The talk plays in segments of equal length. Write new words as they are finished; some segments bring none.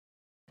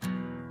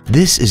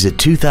This is a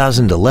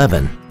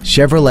 2011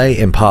 Chevrolet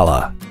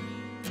Impala.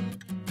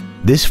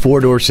 This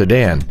four-door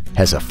sedan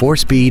has a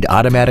 4-speed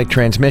automatic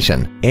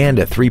transmission and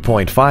a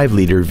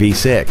 3.5-liter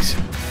V6.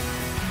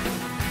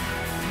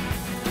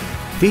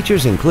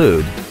 Features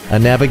include a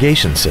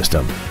navigation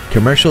system,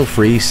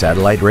 commercial-free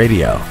satellite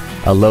radio,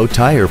 a low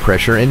tire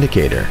pressure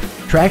indicator,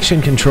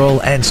 traction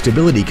control and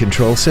stability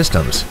control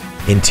systems,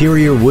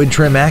 interior wood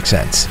trim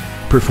accents,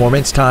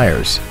 performance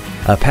tires,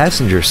 a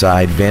passenger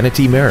side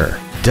vanity mirror,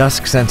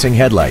 dusk sensing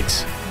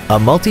headlights, a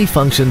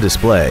multi-function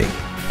display,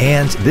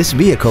 and this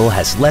vehicle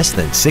has less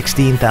than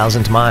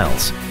 16,000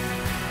 miles.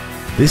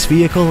 This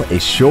vehicle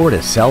is sure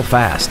to sell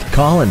fast.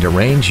 Call and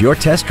arrange your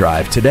test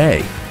drive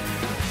today.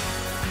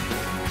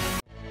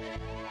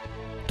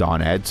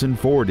 Aadsen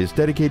Ford is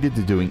dedicated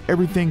to doing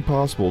everything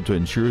possible to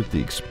ensure that the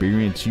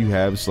experience you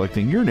have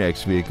selecting your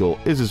next vehicle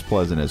is as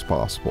pleasant as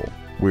possible.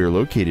 We are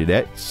located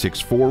at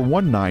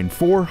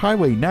 64194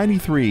 Highway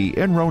 93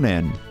 in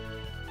Ronan.